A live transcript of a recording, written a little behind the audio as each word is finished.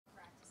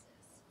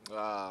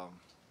Um,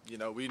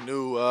 we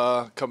knew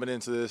coming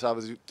into this,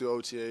 obviously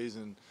through OTAs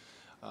and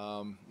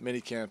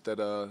mini camp, that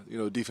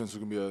defense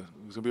was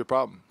gonna be a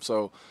problem.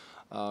 So,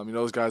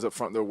 those guys up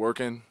front, they're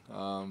working.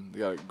 They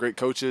got great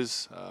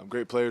coaches,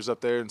 great players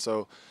up there, and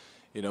so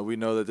we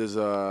know that there's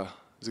gonna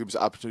be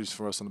some opportunities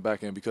for us on the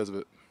back end because of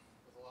it.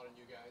 With a lot of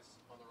new guys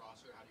on the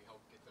roster, how do you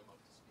help get them up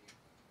to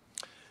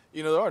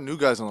speed? There are new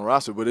guys on the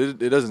roster, but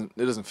it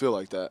doesn't feel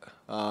like that.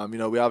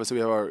 We obviously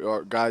we have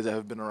our guys that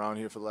have been around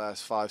here for the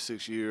last 5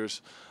 6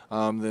 years,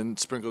 then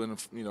sprinkle in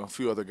a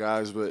few other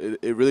guys, but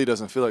it really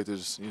doesn't feel like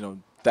there's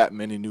that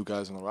many new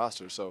guys on the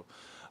roster. So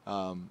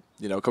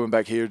coming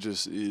back here it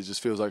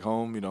just feels like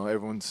home.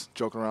 Everyone's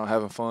joking around,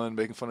 having fun,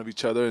 making fun of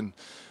each other, and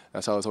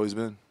that's how it's always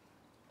been.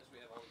 As we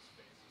have all these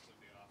phases of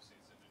the off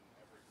season, and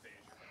every phase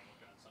you're kind of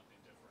working on something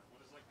different.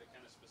 What is like the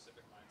kind of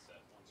specific mindset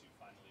once you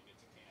finally get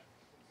to camp,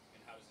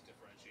 and how does it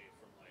differentiate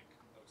from like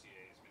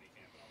OTAs, mini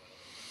camp, and all that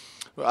other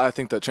stuff? Well, I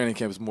think that training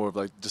camp is more of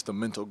like just the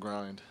mental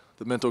grind,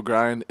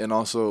 and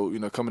also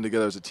coming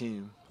together as a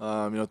team.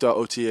 Throughout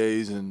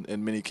OTAs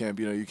and mini camp,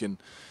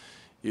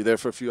 you're there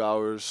for a few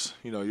hours,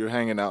 you're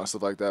hanging out and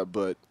stuff like that.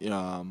 But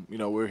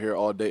we're here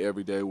all day,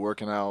 every day,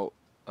 working out,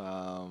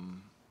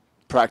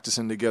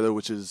 practicing together,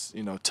 which is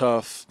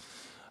tough.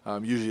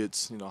 Usually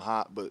it's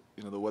hot, but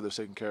the weather's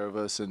taking care of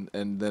us, and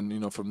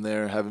then from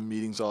there having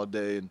meetings all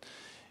day, and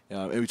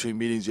in between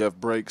meetings you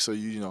have breaks, so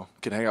you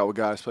can hang out with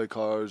guys, play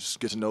cards,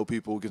 get to know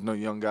people, get to know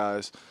young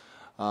guys,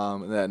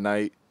 and that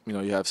night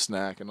you have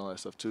snack and all that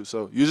stuff too.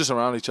 So you're just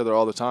around each other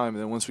all the time, and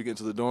then once we get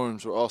into the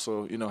dorms, we're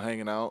also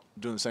hanging out,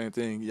 doing the same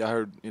thing. Yeah,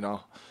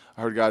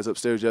 I heard guys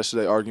upstairs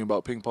yesterday arguing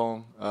about ping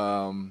pong.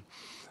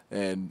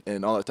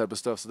 And all that type of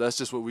stuff. So that's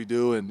just what we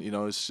do, and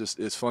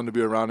it's fun to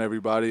be around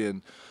everybody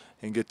and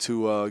get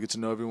to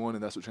know everyone,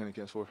 and that's what training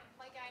camp's for.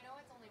 Like, I know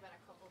it's only been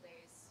a couple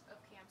days of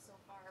camp so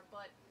far,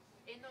 but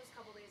in those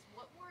couple days,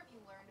 what more have you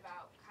learned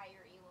about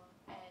Kyrie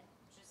Elam and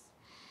just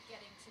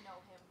getting to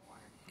know him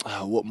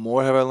more? What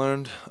more have I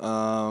learned?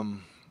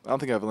 I don't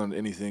think I've learned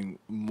anything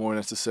more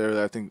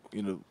necessarily. I think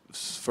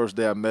first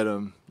day I met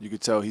him, you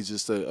could tell he's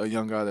just a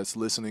young guy that's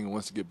listening and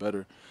wants to get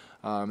better.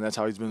 That's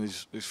how he's been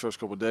these first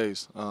couple of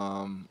days.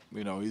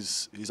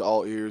 He's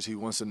all ears. He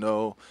wants to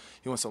know.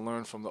 He wants to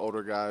learn from the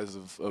older guys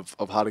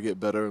of how to get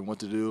better and what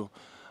to do.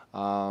 So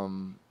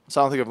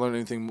I don't think I've learned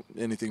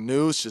anything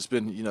new. It's just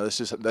been that's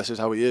just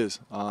how he is.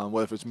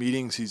 Whether it's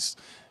meetings, he's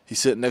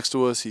sitting next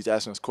to us. He's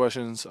asking us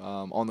questions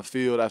on the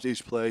field after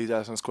each play. He's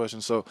asking us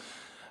questions. So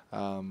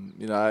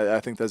I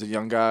think as a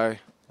young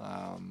guy,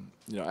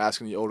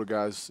 asking the older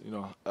guys,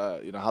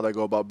 how they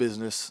go about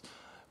business,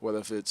 whether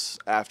if it's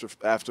after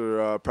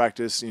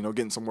practice,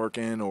 getting some work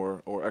in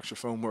or extra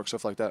film work,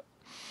 stuff like that.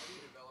 How do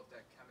you develop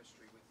that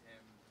chemistry with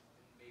him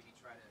and maybe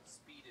try to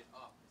speed it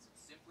up? Is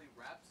it simply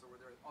reps, or were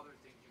there other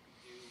things you could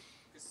do?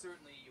 Because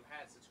certainly you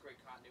had such great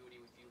continuity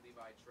with you,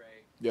 Levi,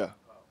 Trey, Yeah. and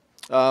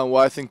Poe.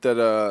 Well, I think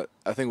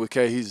with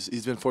Kay, he's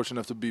been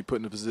fortunate enough to be put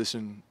in a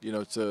position,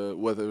 to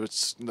whether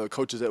it's the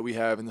coaches that we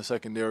have in the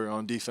secondary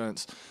on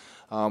defense,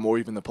 or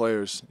even the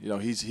players.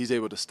 He's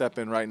able to step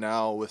in right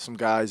now with some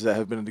guys that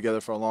have been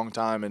together for a long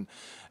time, and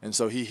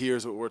so he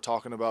hears what we're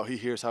talking about. He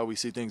hears how we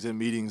see things in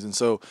meetings, and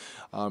so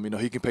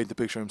he can paint the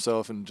picture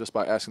himself, and just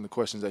by asking the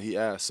questions that he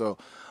asks. So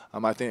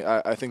I think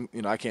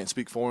I can't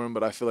speak for him,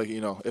 but I feel like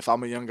if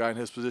I'm a young guy in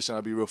his position,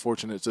 I'd be real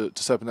fortunate to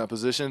step in that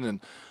position. And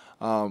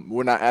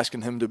we're not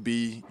asking him to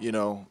be,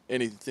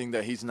 anything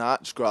that he's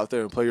not. Just go out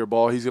there and play your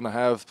ball. He's going to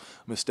have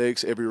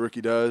mistakes. Every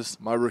rookie does.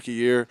 My rookie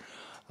year,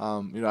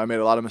 I made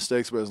a lot of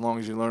mistakes, but as long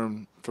as you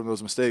learn from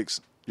those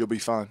mistakes, you'll be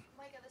fine.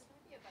 Micah, this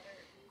might be a better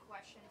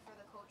question for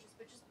the coaches,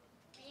 but just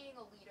being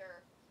a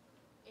leader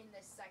in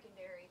this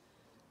secondary,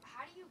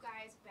 how do you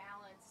guys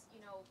balance,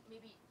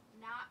 maybe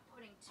not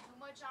putting too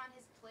much on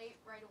his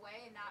plate right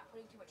away and not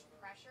putting too much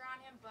pressure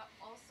on him, but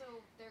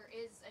also there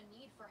is a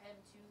need for him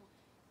to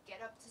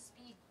get up to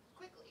speed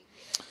quickly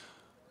here?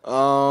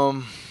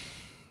 Um,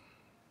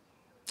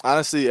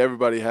 Honestly,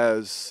 everybody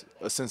has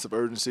a sense of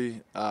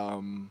urgency.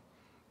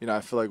 I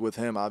feel like with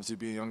him, obviously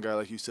being a young guy,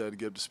 like you said,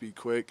 get up to speed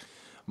quick.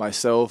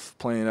 Myself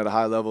playing at a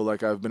high level,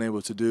 like I've been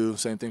able to do.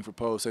 Same thing for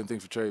Poe. Same thing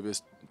for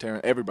Travis, Taryn,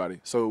 everybody.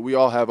 So we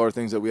all have our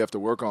things that we have to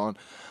work on.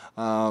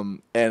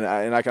 And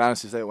I can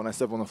honestly say, when I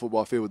step on the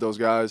football field with those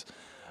guys,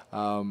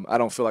 I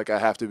don't feel like I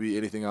have to be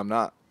anything I'm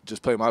not.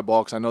 Just play my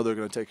ball because I know they're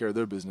going to take care of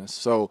their business.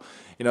 So,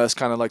 that's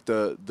kind of like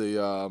the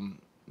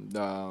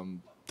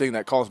thing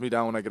that calms me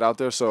down when I get out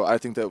there. So I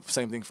think that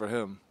same thing for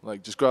him.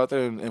 Like, just go out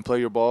there and play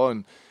your ball,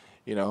 and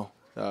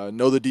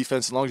know the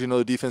defense. As long as you know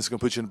the defense is going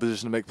to put you in a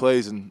position to make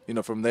plays, and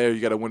from there you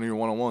got to win your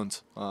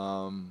one-on-ones.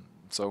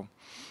 So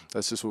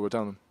that's just what we're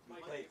telling them. You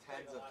play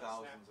tens of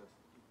thousands of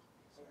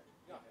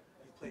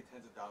you play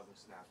tens of thousands of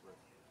snaps with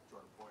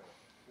Jordan Poyer.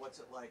 What's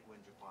it like when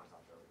Jaquan's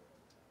out there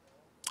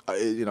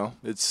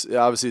with It's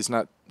obviously it's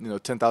not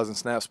 10,000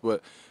 snaps,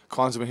 but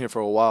Kwan's been here for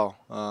a while.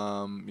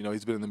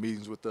 He's been in the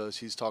meetings with us.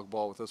 He's talked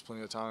ball with us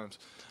plenty of times.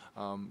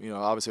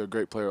 Obviously a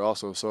great player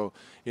also. So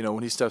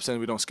when he steps in,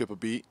 we don't skip a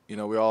beat. We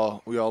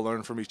all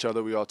learn from each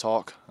other. We all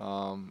talk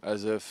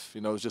as if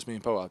it's just me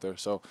and Poe out there.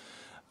 So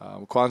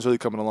Quan's really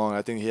coming along.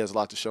 I think he has a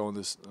lot to show in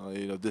this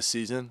this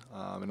season,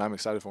 and I'm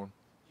excited for him.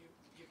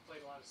 You've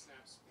played a lot of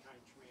snaps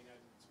behind Tremaine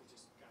Edmonds. We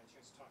just got a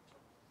chance to talk to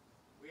him.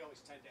 We always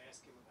tend to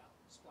ask him about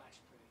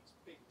splash plays,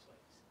 big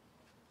plays.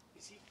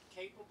 Is he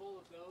capable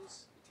of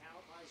those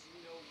talent-wise?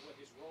 You know what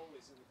his role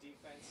is in the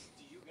defense.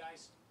 Do you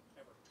guys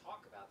ever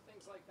talk about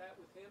things like that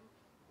with him,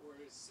 or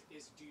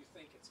do you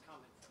think it's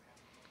coming for him?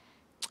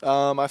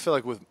 I feel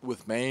like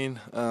with Maine,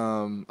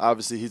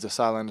 obviously he's a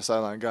sideline to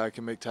sideline guy,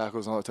 can make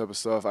tackles and all that type of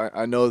stuff.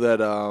 I know that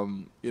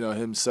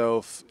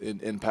himself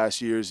in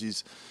past years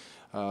he's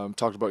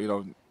talked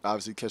about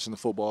obviously catching the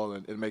football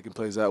and making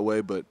plays that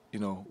way, but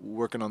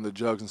working on the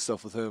jugs and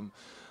stuff with him.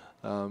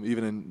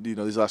 Even in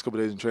these last couple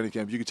of days in training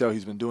camp, you can tell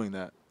he's been doing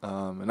that,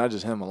 and not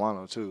just him,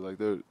 Milano too. Like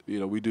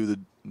we do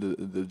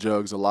the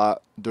jugs a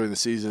lot during the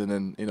season,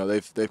 and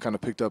they've kind of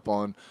picked up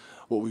on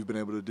what we've been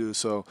able to do.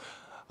 So.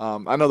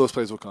 I know those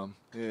plays will come.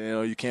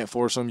 You can't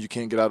force them. You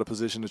can't get out of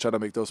position to try to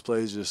make those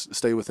plays. Just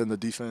stay within the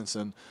defense,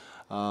 and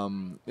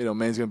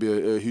Maine's going to be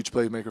a huge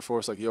playmaker for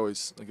us, like he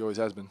always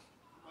has been.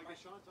 Micah,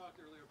 Sean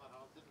talked earlier about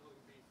how difficult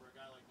it would be for a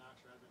guy like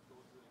Knox rather than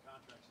going through the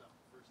contract stuff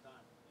for the first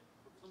time.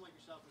 For someone like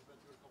yourself who's been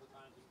through it a couple of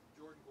times, and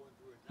Jordan going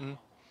through it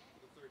now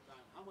for the third time,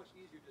 how much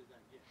easier does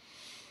that get?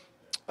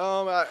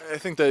 I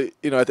think that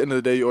at the end of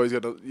the day, you always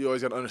got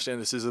to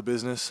understand this is a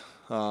business.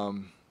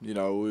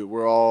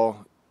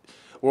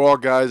 We're all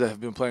guys that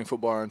have been playing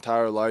football our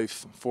entire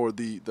life for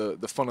the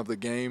fun of the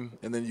game,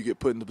 and then you get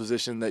put in the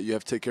position that you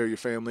have to take care of your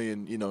family,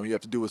 and you have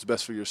to do what's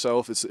best for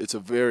yourself. It's a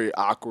very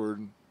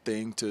awkward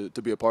thing to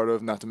be a part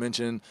of. Not to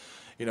mention,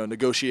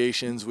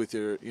 negotiations with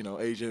your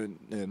agent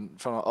and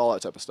all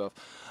that type of stuff.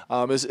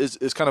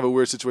 It's kind of a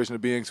weird situation to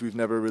be in because we've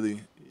never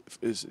really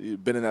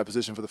been in that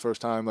position for the first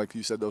time, like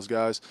you said, those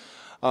guys.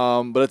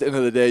 But at the end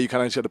of the day, you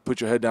kind of just got to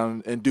put your head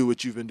down and do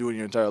what you've been doing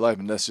your entire life,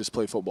 and that's just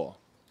play football.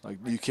 Like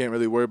you can't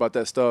really worry about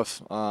that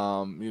stuff.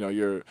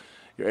 Your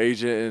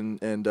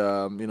agent and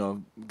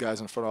guys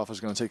in the front office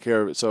are going to take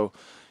care of it. So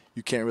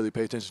you can't really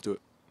pay attention to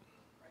it.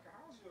 Micah,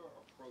 how's your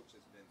approach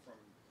has been from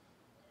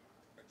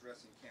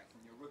addressing camp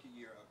from your rookie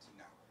year up to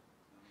now?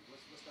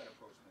 What's that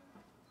approach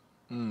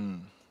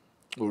been?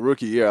 Well,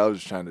 rookie year, I was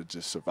just trying to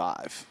just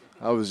survive.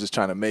 I was just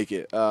trying to make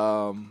it.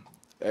 I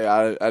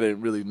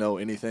didn't really know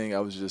anything. I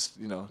was just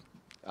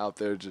out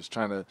there just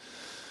trying to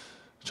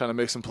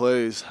make some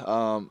plays.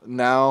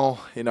 Now,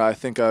 I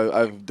think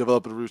I've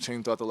developed a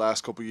routine throughout the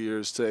last couple of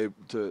years to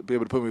be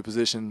able to put me in a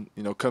position,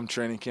 come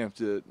training camp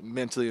to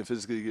mentally and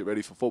physically get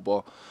ready for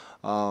football.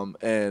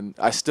 And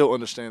I still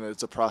understand that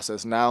it's a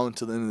process. Now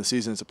until the end of the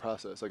season, it's a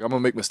process. Like I'm gonna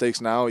make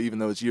mistakes now, even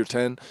though it's year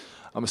 10.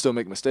 I'm gonna still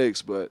make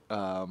mistakes, but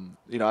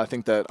I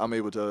think that I'm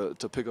able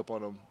to pick up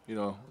on them,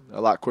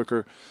 a lot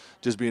quicker,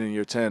 just being in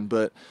year 10.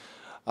 But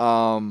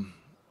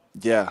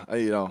yeah,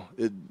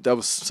 that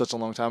was such a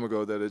long time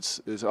ago that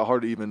it's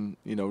hard to even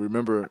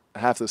remember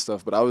half this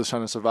stuff. But I was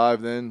trying to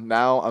survive then.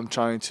 Now I'm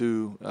trying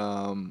to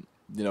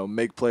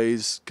make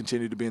plays,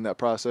 continue to be in that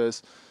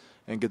process,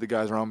 and get the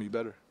guys around me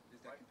better. Is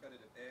that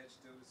competitive edge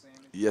still the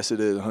same? Yes, it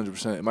is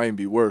 100%. It might even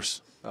be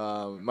worse. It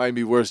might even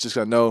be worse just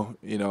 'cause I know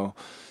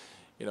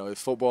if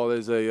football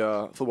is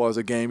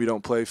a game you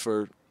don't play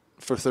for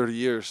 30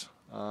 years.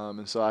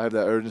 And so I have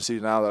that urgency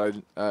now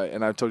that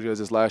and I told you guys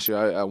this last year.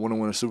 I want to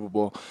win a Super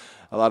Bowl.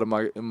 A lot of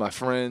my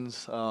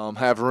friends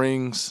have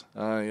rings.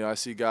 I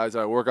see guys that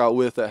I work out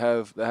with that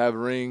have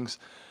rings,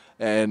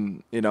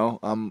 and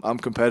I'm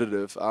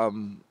competitive.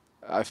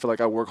 I feel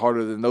like I work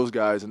harder than those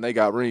guys, and they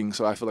got rings,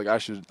 so I feel like I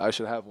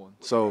should have one.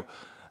 So,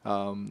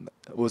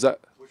 what was that?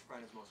 Which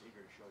friend is most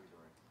eager to show you the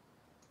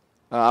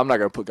ring? I'm not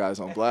gonna put guys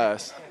on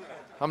blast.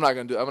 I'm not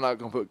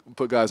gonna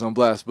put guys on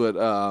blast, but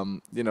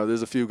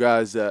there's a few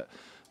guys that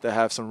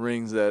have some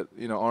rings that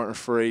aren't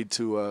afraid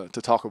to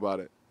talk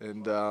about it.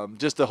 And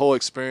just the whole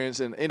experience,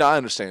 and I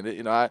understand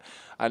it.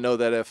 I know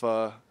that if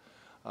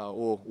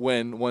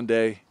when one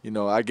day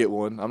I get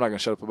one, I'm not gonna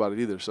shut up about it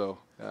either. So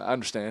I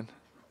understand.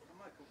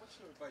 Michael, what's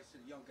your advice to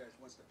the young guys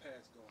once the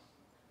pad's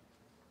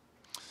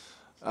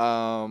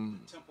gone?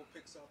 Tempo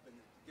picks up and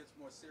it gets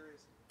more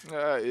serious.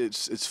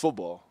 It's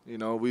football.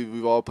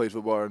 We've all played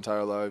football our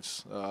entire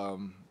lives.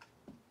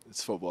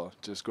 It's football.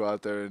 Just go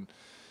out there and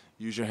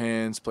use your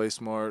hands, play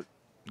smart,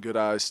 good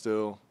eyes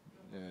still.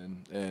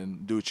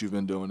 And do what you've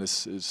been doing.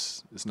 It's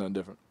nothing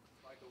different.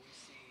 Michael, we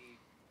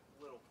see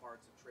little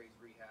parts of Trey's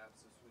rehab,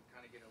 so we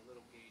kind of get a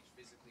little gauge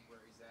physically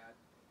where he's at.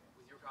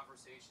 With your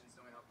conversations,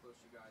 knowing how close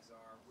you guys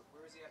are,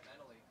 where is he at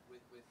mentally with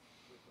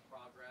the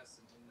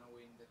progress and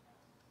knowing that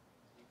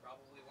he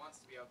probably wants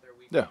to be out there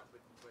week Yeah.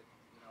 but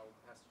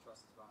has to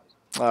trust his body.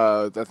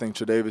 I think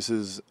Tre'Davious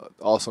is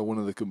also one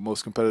of the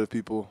most competitive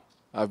people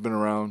I've been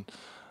around.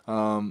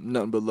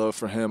 Nothing but love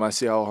for him. I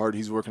see how hard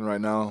he's working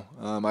right now.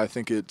 I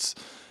think it's.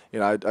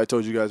 I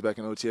told you guys back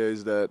in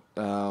OTAs that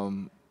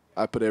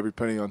I put every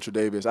penny on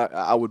Tre'Davious.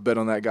 I would bet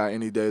on that guy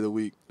any day of the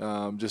week.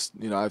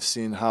 I've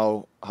seen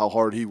how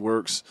hard he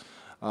works,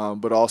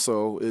 but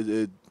also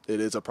it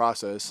is a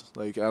process.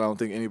 Like I don't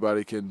think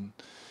anybody can,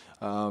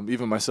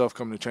 even myself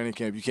coming to training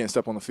camp, you can't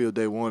step on the field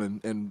day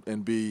one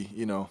and be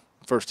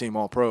first team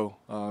All Pro.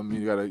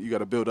 You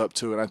gotta build up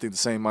to it. And I think the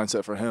same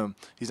mindset for him.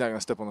 He's not gonna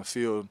step on the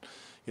field,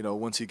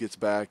 once he gets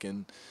back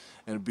and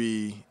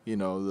be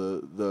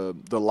the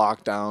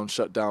lockdown,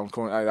 shutdown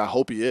corner. I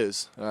hope he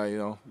is.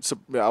 I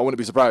wouldn't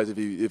be surprised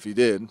if he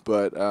did.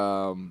 But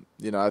I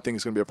think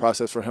it's gonna be a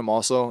process for him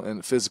also,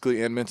 and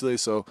physically and mentally.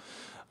 So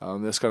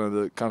that's kind of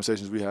the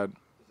conversations we had. Is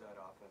that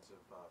offensive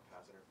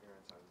pass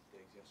interference on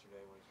Diggs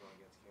yesterday when he's going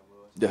against Cam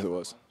Lewis? Yes, it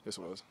was. Yes,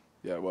 it was.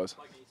 Yeah, it was.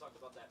 Mike, you talked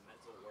about that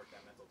mental work,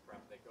 that mental prep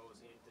that goes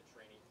into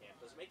training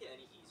camp. Does it make it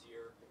any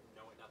easier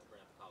knowing, not to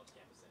bring up the college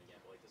campus thing again,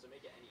 but like, does it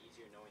make it any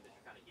easier knowing that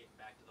you're kind of getting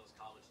back to those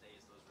college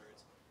days, those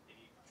roots,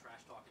 maybe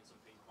trash talking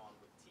some ping pong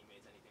with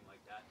teammates, anything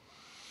like that?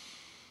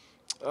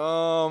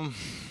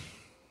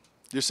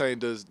 You're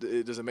saying does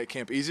it make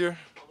camp easier?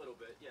 A little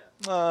bit,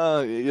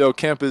 yeah.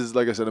 Camp is,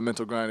 like I said, a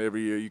mental grind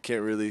every year. You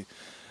can't really,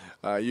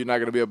 you're not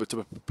going to be able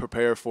to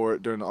prepare for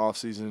it during the off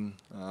season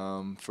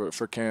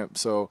for camp.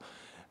 So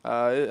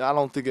I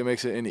don't think it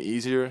makes it any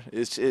easier.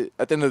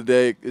 At the end of the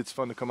day, it's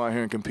fun to come out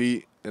here and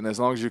compete. And as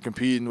long as you're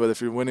competing, whether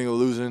if you're winning or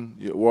losing,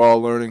 we're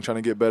all learning, trying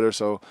to get better.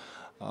 So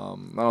I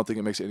don't think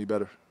it makes it any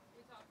better.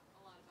 We talk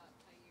a lot about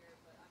Tyre,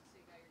 but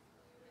obviously a guy you're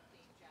familiar with,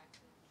 Dane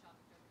Jackson, Sean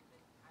McDermott,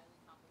 been highly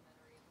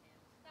complimentary of him.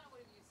 Kind of what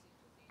have you seen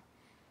from Dane?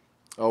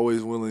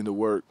 Always willing to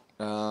work.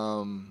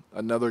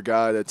 Another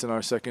guy that's in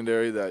our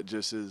secondary that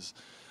just is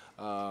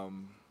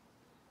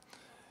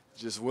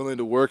just willing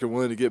to work and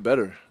willing to get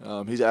better.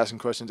 He's asking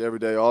questions every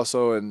day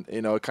also, and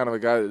kind of a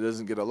guy that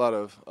doesn't get a lot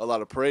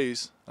of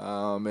praise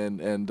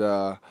and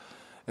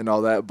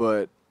all that.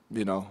 But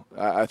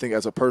I think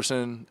as a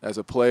person, as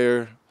a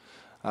player,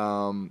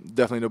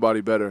 definitely nobody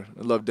better.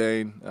 I love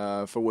Dane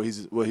for what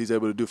he's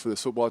able to do for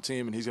this football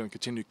team, and he's going to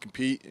continue to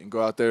compete and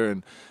go out there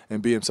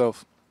and be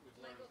himself. We've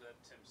learned that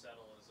Tim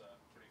Settle is a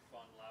pretty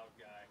fun, loud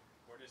guy.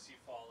 Where does he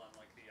fall on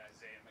like the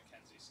Isaiah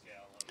McKenzie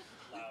scale of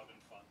loud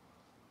and fun?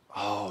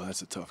 Oh,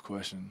 that's a tough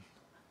question.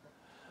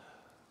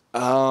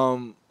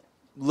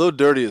 Lil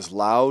Dirty is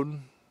loud,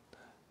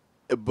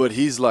 but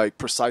he's like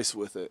precise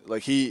with it.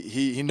 Like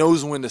he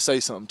knows when to say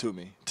something to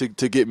me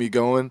to get me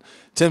going.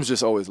 Tim's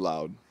just always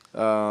loud.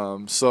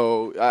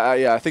 So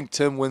I think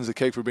Tim wins the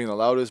cake for being the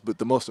loudest, but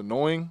the most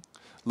annoying,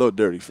 Lil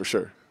Dirty for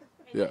sure.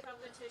 Any Yeah.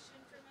 competition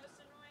for most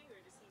annoying, or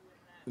does he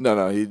win that?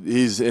 No,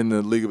 he's in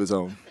the league of his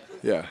own.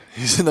 Yeah,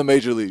 he's in the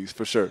major leagues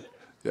for sure.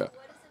 Yeah. What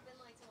has it been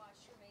like to watch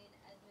Tremaine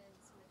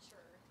Edmonds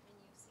mature? I mean,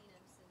 you've seen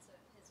him since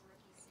his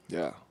rookie season.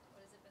 Yeah.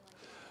 What has it been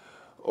like?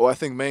 Oh, I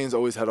think Maine's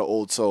always had an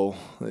old soul,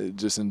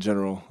 just in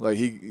general. Like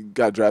he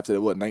got drafted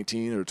at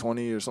 19 or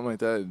 20 or something like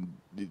that. And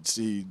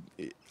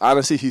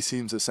honestly, he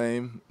seems the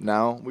same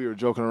now. We were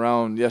joking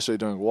around yesterday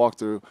during a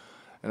walkthrough,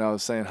 and I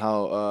was saying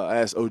how I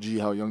asked OG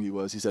how young he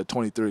was. He said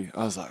 23.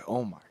 I was like,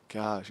 oh my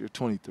gosh, you're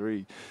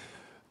 23.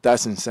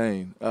 That's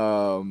insane.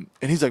 And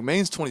he's like,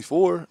 Maine's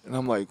 24, and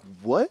I'm like,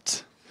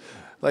 what?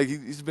 Like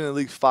he's been in the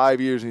league 5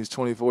 years and he's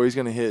 24. He's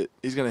gonna hit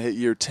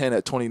year 10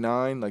 at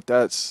 29. Like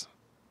that's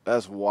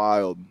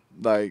wild.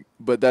 Like,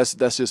 but that's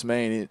just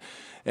Maine,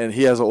 and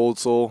he has an old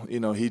soul.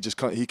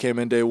 He came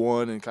in day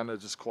one and kind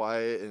of just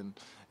quiet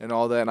and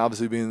all that. And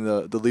obviously being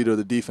the leader of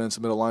the defense,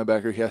 the middle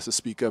linebacker, he has to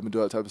speak up and do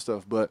that type of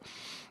stuff. But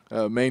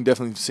Maine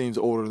definitely seems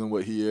older than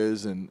what he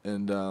is, and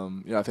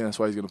I think that's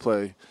why he's gonna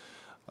play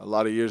a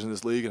lot of years in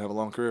this league and have a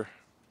long career.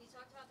 You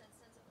talked about that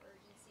sense of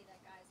urgency that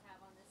guys have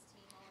on this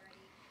team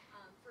already.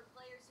 For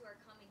players who are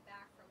coming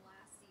back from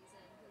last season,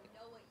 who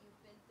know what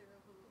you've been through,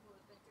 who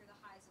have been through the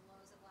highs and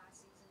lows of last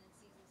season and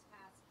seasons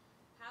past,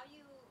 how do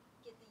you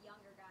get the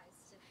younger guys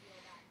to feel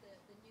that,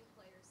 the new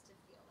players to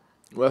feel that?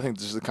 Well, I think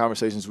just the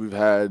conversations we've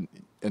had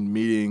in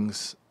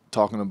meetings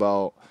talking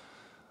about,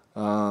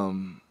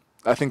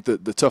 I think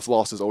the tough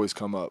losses always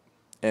come up.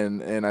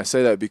 And I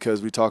say that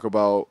because we talk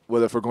about,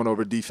 whether if we're going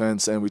over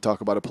defense and we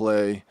talk about a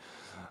play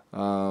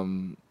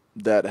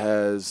that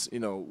has,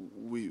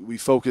 we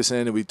focus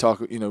in and we talk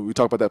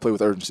about that play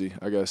with urgency,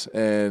 I guess.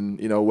 And,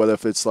 whether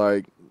if it's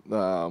like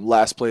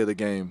last play of the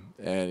game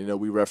and,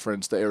 we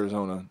reference the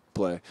Arizona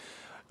play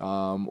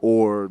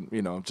or,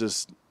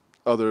 just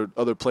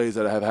other plays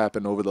that have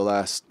happened over the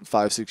last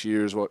 5-6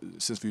 years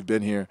since we've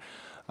been here.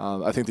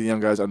 I think the young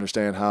guys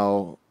understand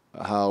how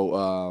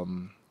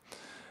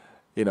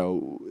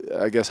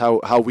I guess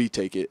how we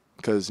take it,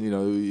 because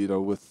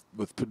with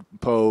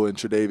Poe and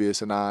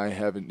Tre'Davious and I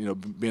having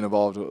being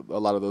involved with a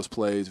lot of those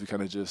plays, we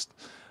kind of just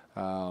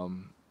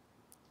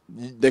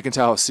they can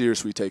tell how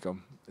serious we take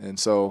them, and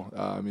so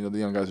the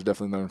young guys are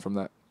definitely learning from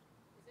that.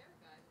 Is there a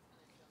guy that's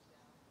kind of jumped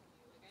out from you?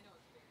 Like, I know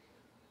it's very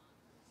early on,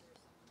 but is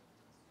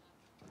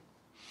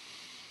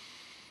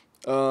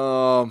there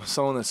someone that's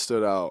Someone that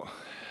stood out.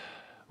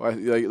 Well,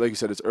 like you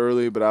said, it's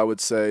early, but I would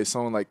say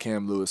someone like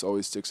Cam Lewis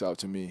always sticks out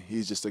to me.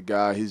 He's just a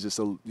guy. He's just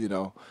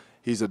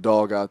he's a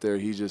dog out there.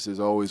 He just is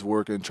always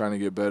working, trying to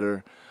get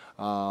better,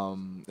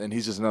 and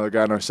he's just another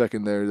guy in our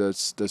secondary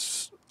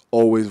that's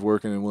always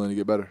working and willing to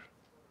get better.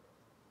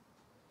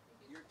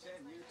 Year 10,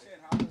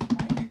 how does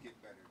Micah get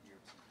better year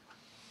 10?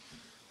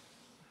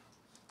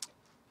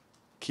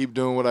 Keep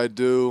doing what I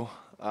do,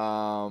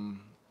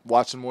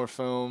 watching more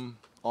film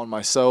on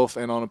myself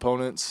and on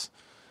opponents.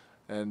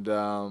 and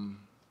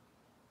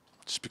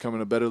just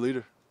becoming a better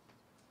leader.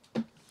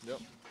 Yep.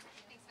 Thanks,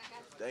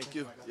 Micah. Thank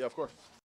you. Yeah, of course.